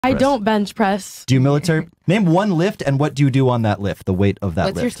I don't bench press. Do you military? Name one lift, and what do you do on that lift? The weight of that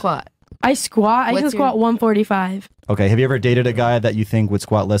lift. What's your squat? I squat. I can squat 145. Okay. Have you ever dated a guy that you think would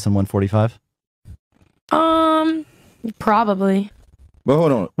squat less than 145? Probably. But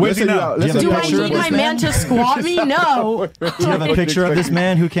hold on. Wait, Do I need my man to squat me? No. Do you have a picture of this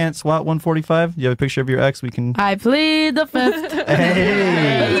man who can't squat 145? Do you have a picture of your ex? We can. I plead the fifth.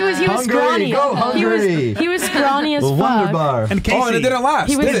 Hey. But he was scrawny. Go hungry. He was scrawny as fuck. Wonder bar. And Casey, and it didn't last.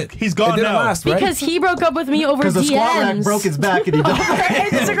 Did it? He's gone It didn't now. last, right? Because he broke up with me over DMs. Because the squat rack broke his back and he died. Over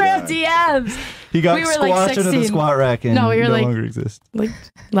Instagram DMs. He got We were squashed like into the 16. squat rack and No, we were no like- longer exists. Like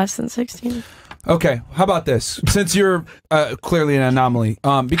less than 16. Okay, how about this? Since you're clearly an anomaly,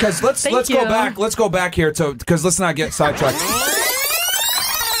 because let's go back here to because let's not get sidetracked.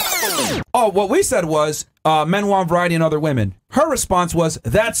 Oh, what we said was men want variety in other women. Her response was,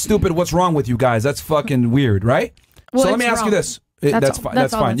 "That's stupid. What's wrong with you guys? That's fucking weird, right?" Well, so let me it's ask you wrong. this. That's fine.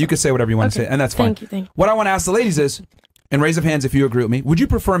 That's fine. You can say whatever you want to say, and that's fine. Thank you. What I want to ask the ladies is, and raise of hands if you agree with me. Would you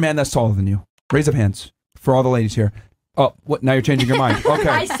prefer a man that's taller than you? Raise of hands for all the ladies here. Oh, what? Now you're changing your mind. Okay.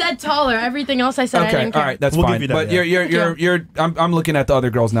 I said taller. Everything else I said I Okay, didn't all care. right, that's We'll fine. give you that, But yeah. you're. I'm looking at the other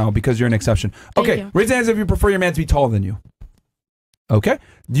girls now because you're an exception. Okay, you. raise your hands if you prefer your man to be taller than you. Okay,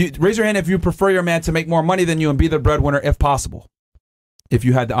 raise your hand if you prefer your man to make more money than you and be the breadwinner if possible. If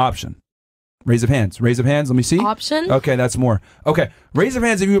you had the option, raise of hands. Raise of hands. Let me see. Option? Okay, that's more. Okay, raise of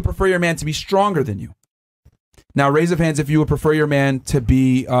hands if you would prefer your man to be stronger than you. Now, raise of hands if you would prefer your man to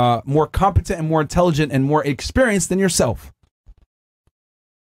be more competent and more intelligent and more experienced than yourself.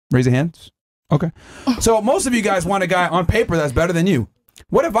 Raise your hands. Okay. So most of you guys want a guy on paper that's better than you.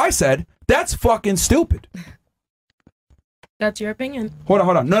 What if I said, that's fucking stupid? That's your opinion. Hold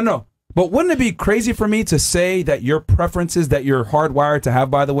on. No. But wouldn't it be crazy for me to say that your preferences that you're hardwired to have,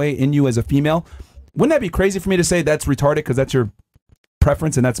 by the way, in you as a female, wouldn't that be crazy for me to say that's retarded because that's your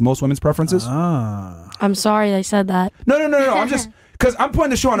preference and that's most women's preferences? I'm sorry I said that. No. I'm just, because I'm putting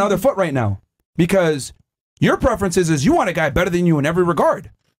the show on the other foot right now. Because your preferences is you want a guy better than you in every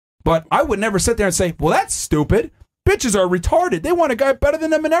regard. But I would never sit there and say, well, that's stupid. Bitches are retarded. They want a guy better than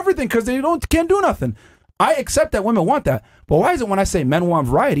them in everything because they can't do nothing. I accept that women want that. But why is it when I say men want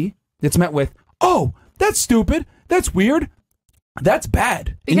variety, it's met with, oh, that's stupid. That's weird. That's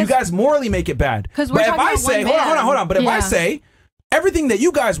bad. And you guys morally make it bad. But if I say, hold on. But if I say everything that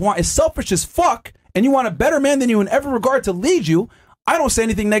you guys want is selfish as fuck and you want a better man than you in every regard to lead you, I don't say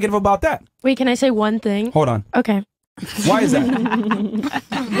anything negative about that. Wait, can I say one thing? Hold on. Okay. Why is that?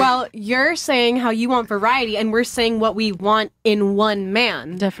 Well, you're saying how you want variety, and we're saying what we want in one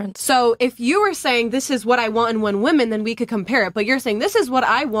man. Different. So if you were saying this is what I want in one woman, then we could compare it. But you're saying this is what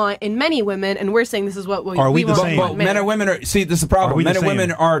I want in many women, and we're saying this is what we want in one man. Men and women are, see, this is the problem. Men and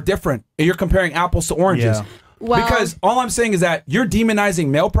women are different. You're comparing apples to oranges. Yeah. Well, because all I'm saying is that you're demonizing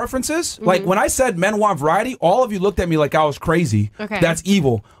male preferences. Like when I said men want variety, all of you looked at me like I was crazy. Okay. That's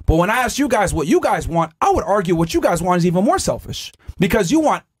evil. But when I asked you guys what you guys want, I would argue what you guys want is even more selfish. Because you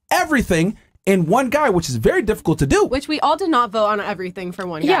want everything in one guy, which is very difficult to do. Which we all did not vote on everything for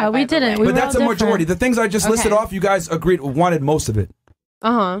one guy. Yeah, we didn't. way. We But that's a majority. The things I just listed off, you guys agreed wanted most of it.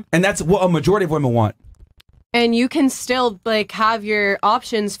 Uh-huh. And that's what a majority of women want. And you can still like have your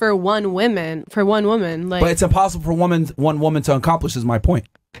options for one woman. Like, But it's impossible for one woman to accomplish is my point.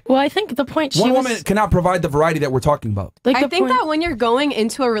 Well, I think the point One woman cannot provide the variety that we're talking about. I think that when you're going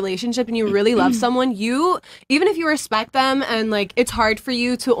into a relationship and you really love someone, you, even if you respect them and like it's hard for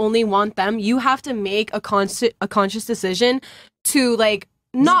you to only want them, you have to make a conscious decision to like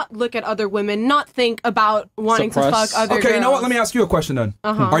not look at other women, not think about wanting to fuck other girls. Okay, you know what? Let me ask you a question then.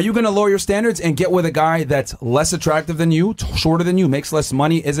 Are you going to lower your standards and get with a guy that's less attractive than you, shorter than you, makes less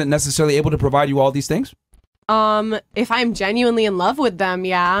money, isn't necessarily able to provide you all these things? If I'm genuinely in love with them,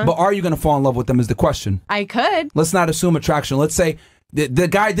 yeah. But are you going to fall in love with them is the question. I could. Let's not assume attraction. Let's say the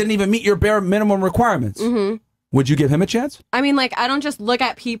guy didn't even meet your bare minimum requirements. Would you give him a chance? I mean, like, I don't just look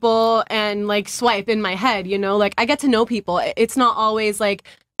at people and, like, swipe in my head, you know? Like, I get to know people. It's not always, like,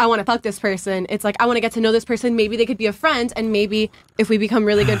 I want to fuck this person. It's like, I want to get to know this person. Maybe they could be a friend, and maybe if we become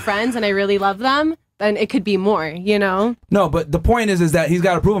really good friends and I really love them, then it could be more, you know? No, but the point is that he's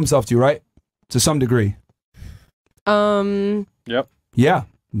got to prove himself to you, right? To some degree. Yep. Yeah.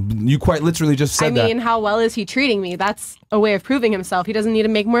 You quite literally just said that. I mean, how well is he treating me? That's a way of proving himself. He doesn't need to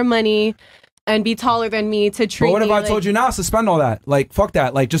make more money and be taller than me to treat me. But what if I like... told you now, suspend all that? Like, fuck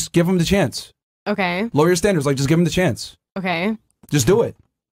that. Like, just give him the chance. Okay. Lower your standards. Like, just give him the chance. Okay. Just do it.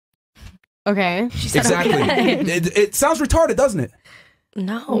 Okay. Exactly. It sounds retarded, doesn't it?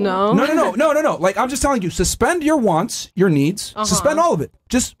 No. No. Like, I'm just telling you, suspend your wants, your needs. Suspend all of it.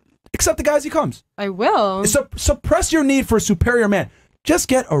 Just accept the guy as he comes. I will. Suppress your need for a superior man. just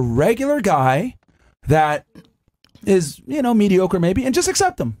get a regular guy that is, you know, mediocre maybe, and just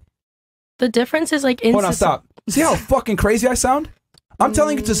accept him. The difference is like Hold on, stop. See how fucking crazy I sound? I'm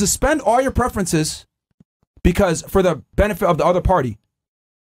telling you to suspend all your preferences because for the benefit of the other party.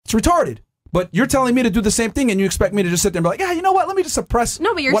 It's retarded. But you're telling me to do the same thing and you expect me to just sit there and be like, yeah, you know what? Let me just suppress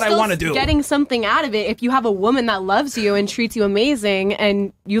No, but you're what I still want to do. getting something out of it if you have a woman that loves you and treats you amazing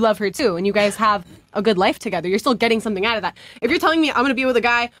and you love her too and you guys have a good life together. You're still getting something out of that. If you're telling me I'm going to be with a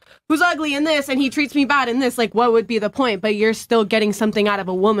guy who's ugly in this and he treats me bad in this, like what would be the point? But you're still getting something out of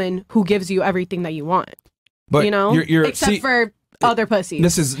a woman who gives you everything that you want. But you know? Except see, for other pussies.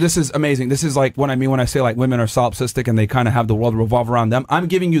 This is amazing. This is like what I mean when I say like women are solipsistic and they kind of have the world revolve around them. I'm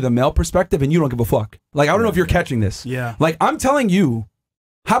giving you the male perspective and you don't give a fuck. Like, I don't know if you're catching this. Yeah. Like, I'm telling you,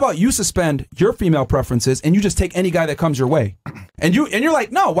 how about you suspend your female preferences and you just take any guy that comes your way? And you're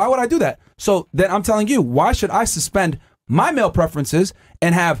like, no, why would I do that? So then I'm telling you, why should I suspend my male preferences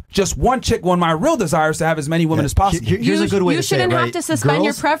and have just one chick when my real desire is to have as many women as possible? Here's a good way to say it, right? You shouldn't have to suspend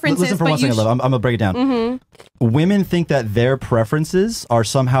your preferences. Listen for one second, love. I'm going to break it down. Women think that their preferences are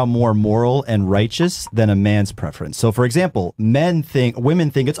somehow more moral and righteous than a man's preference. So, for example, women think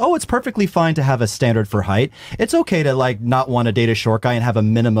it's perfectly fine to have a standard for height. It's okay to like not want to date a short guy and have a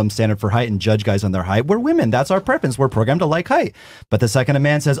minimum standard for height and judge guys on their height. We're women. That's our preference. We're programmed to like height. But the second a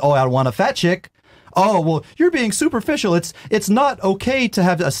man says, oh, I want a fat chick, oh, well, you're being superficial. It's not okay to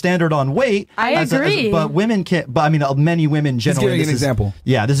have a standard on weight. I agree. But women can't, but I mean, many women generally. Just giving an example.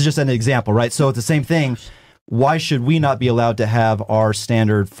 Yeah, this is just an example, right? So it's the same thing. Why should we not be allowed to have our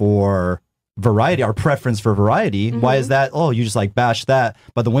standard for variety, our preference for variety? Why is that? Oh, you just like bash that.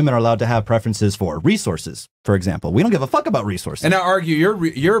 But the women are allowed to have preferences for resources, for example. We don't give a fuck about resources. And I argue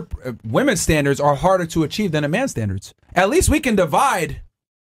your women's standards are harder to achieve than a man's standards. At least we can divide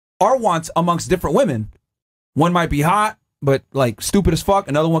our wants amongst different women. One might be hot, but like stupid as fuck.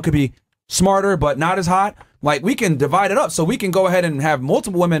 Another one could be smarter, but not as hot. Like, we can divide it up so we can go ahead and have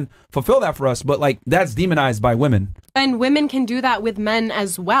multiple women fulfill that for us. But like, that's demonized by women. And women can do that with men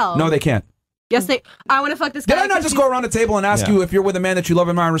as well. No, they can't. Yes, I want to fuck this guy. Did I not just go around the table and ask you if you're with a man that you love,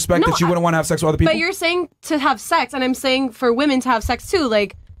 admire, and respect, that you wouldn't want to have sex with other people? But you're saying to have sex, and I'm saying for women to have sex too.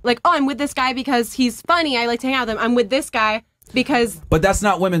 Like, oh, I'm with this guy because he's funny. I like to hang out with him. I'm with this guy because... But that's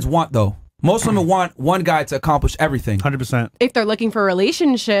not women's want, though. Most women want one guy to accomplish everything. 100%. If they're looking for a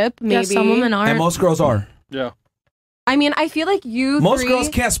relationship, maybe. Yeah, some women are. And most girls are. Yeah. I mean, I feel like most girls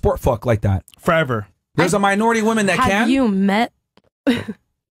can't sport fuck like that. Forever. There's a minority of women that can. Have you met?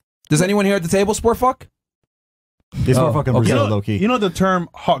 Does anyone here at the table sport fuck? They sport fucking Brazil, low key. You know the term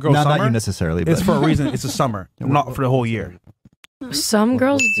hot girl summer? Not you necessarily. But. It's for a reason. It's a summer, not for the whole year. Some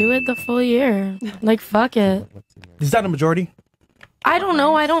girls do it the full year. Like, fuck it. Is that a majority? I don't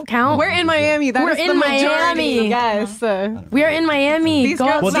know. I don't count. We're in Miami. We're in Miami. Yes. We're in Miami. These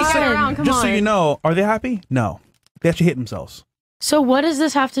girls well, get around. Come just on. so you know, are they happy? No. They actually hit themselves. So what does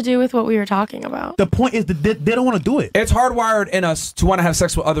this have to do with what we were talking about? The point is that they don't want to do it. It's hardwired in us to want to have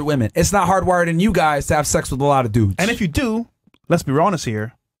sex with other women. It's not hardwired in you guys to have sex with a lot of dudes. And if you do, let's be honest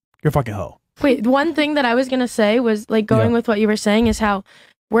here, you're a fucking hoe. Wait, one thing that I was going to say was, like, going with what you were saying is how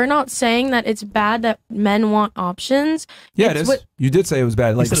we're not saying that it's bad that men want options. Yeah, it is. You did say it was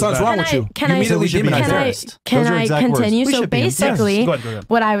bad. Like, something's wrong with you. Can I continue? So basically,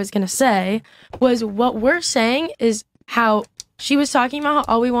 what I was going to say was what we're saying is how she was talking about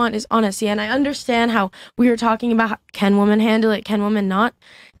how all we want is honesty. And I understand how we were talking about how, can women handle it? Can women not?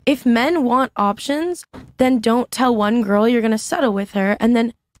 If men want options, then don't tell one girl you're going to settle with her and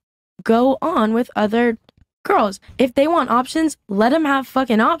then go on with other girls. If they want options, let them have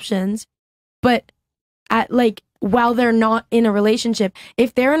fucking options. But while they're not in a relationship,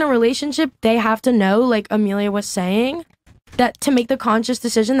 if they're in a relationship, they have to know, like Amelia was saying, that to make the conscious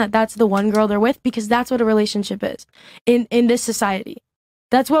decision that that's the one girl they're with, because that's what a relationship is in this society.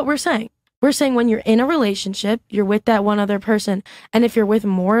 That's what we're saying. We're saying when you're in a relationship, you're with that one other person. And if you're with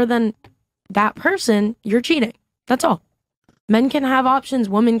more than that person, you're cheating. That's all. Men can have options.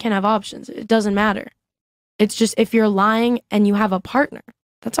 Women can have options. It doesn't matter. It's just if you're lying and you have a partner.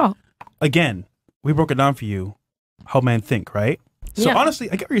 That's all. Again, we broke it down for you how men think, right? So honestly,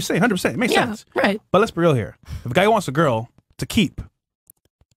 I get what you're saying, 100%. It makes sense. Right. But let's be real here. If a guy wants a girl to keep,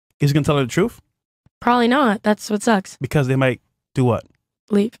 is he going to tell her the truth? Probably not. That's what sucks. Because they might do what?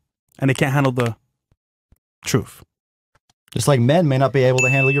 Leave. And they can't handle the truth. Just like men may not be able to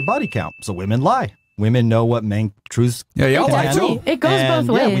handle your body count. So women lie. Women know what men truths. Yeah, y'all lie too. It goes both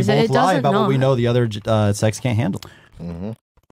ways. We both it lie doesn't about not. what we know the other sex can't handle.